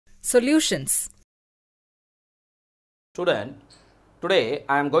Solutions. Student, today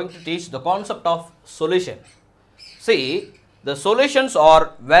I am going to teach the concept of solution. See, the solutions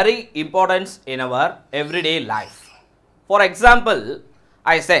are very important in our everyday life. For example,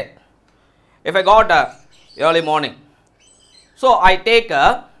 I said, if I got a early morning, so I take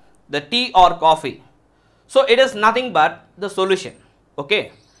the tea or coffee. So it is nothing but the solution.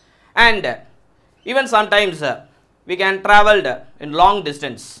 Okay, and even sometimes we can travel in long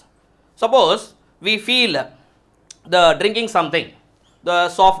distance. Suppose we feel the drinking something, the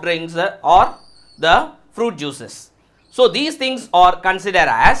soft drinks or the fruit juices. So these things are considered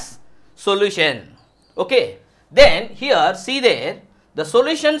as solution. Okay, then here see there, the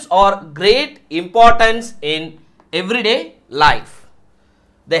solutions are great importance in everyday life.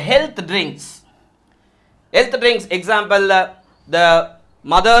 The health drinks example, the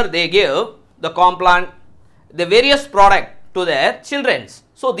mother they give the Complan, the various product to their children.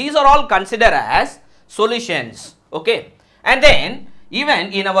 So these are all considered as solutions. Okay, and then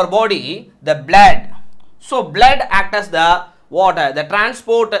even in our body the blood, so blood acts as the water, the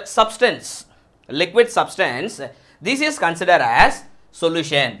transport substance, liquid substance. This is considered as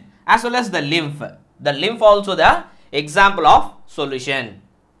solution, as well as the lymph also the example of solution.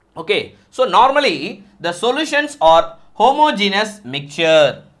 Okay, so normally the solutions are homogeneous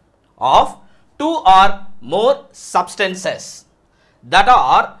mixture of two or more substances that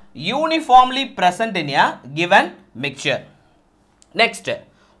are uniformly present in a given mixture. Next,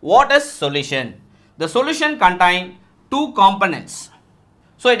 what is solution? The solution contains two components,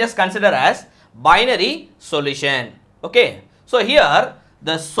 so it is considered as binary solution. Okay, so here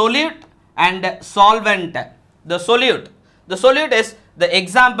the solute and solvent. The solute is the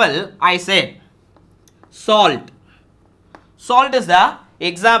example I said, salt. Salt is the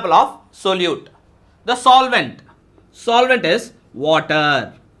example of solute. The solvent is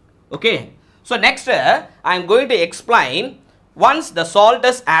water. Okay, so next I am going to explain, once the salt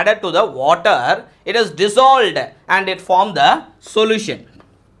is added to the water, it is dissolved and it forms the solution.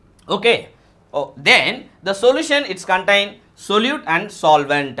 Okay, then the solution, it's contain solute and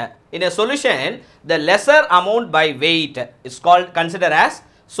solvent. In a solution, the lesser amount by weight is considered as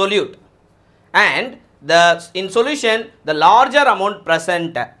solute, and in solution the larger amount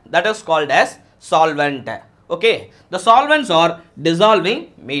present, that is called as solvent. Okay, the solvents are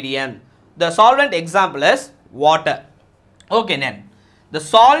dissolving medium. The solvent example is water. Okay, then the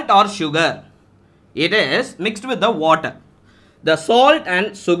salt or sugar, it is mixed with the water. The salt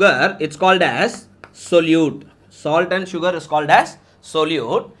and sugar, it's called as solute. Salt and sugar is called as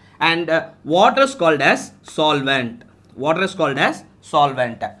solute, and water is called as solvent.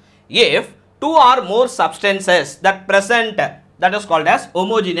 If two or more substances that present, that is called as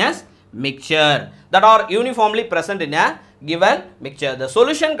homogeneous mixture, that are uniformly present in a given mixture. The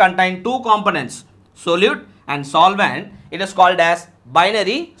solution contains two components, solute and solvent. It is called as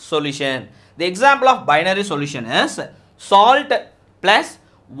binary solution. The example of binary solution is salt plus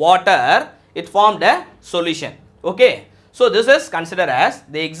water, it formed a solution. Okay, so this is considered as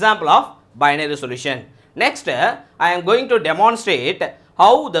the example of binary solution. Next, I am going to demonstrate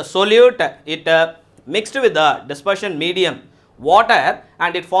how the solute, it mixed with the dispersion medium water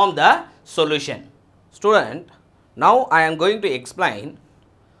and it formed the solution. Student, now I am going to explain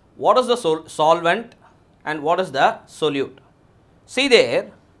what is the solvent and what is the solute. See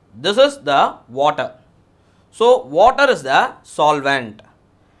there, this is the water. So water is the solvent,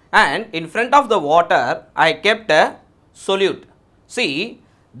 and in front of the water I kept a solute. See,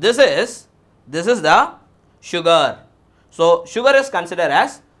 this is the sugar. So sugar is considered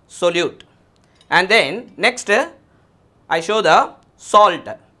as solute, and then next I show the salt.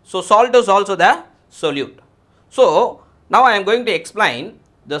 So salt is also the solute. So now I am going to explain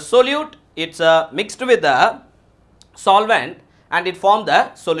the solute, it's mixed with the solvent and it forms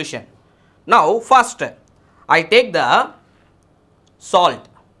the solution. Now first I take the salt,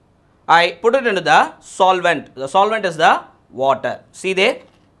 I put it into the solvent. The solvent is the water. See there.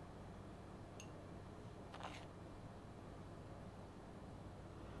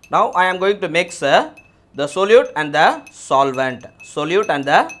 Now I am going to mix the solute and the solvent.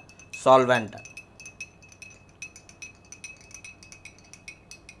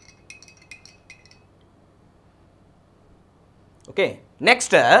 Okay.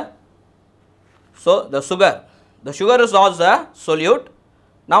 Next, so the sugar is also the solute.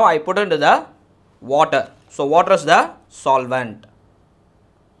 Now I put into the water. So water is the solvent.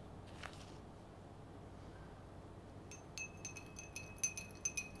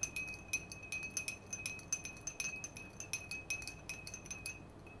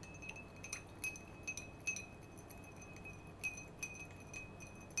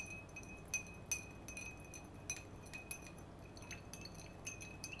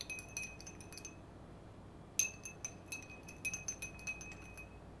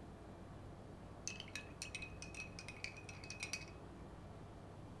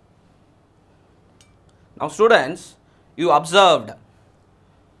 Now students, you observed.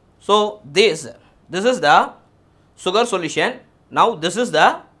 So this is the sugar solution. Now this is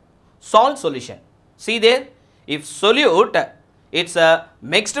the salt solution. See there, if solute, it's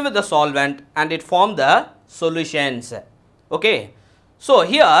mixed with the solvent and it form the solutions. Okay. So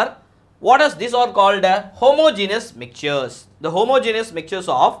here, what is this are called homogeneous mixtures. The homogeneous mixtures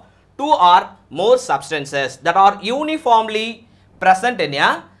of two or more substances that are uniformly present in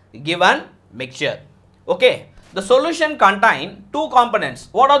a given mixture. Okay. The solution contain two components.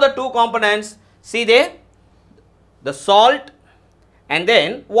 What are the two components? See there, the salt and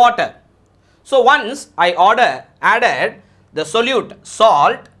then water. So once I added the solute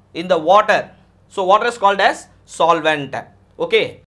salt in the water, so water is called as solvent. Okay.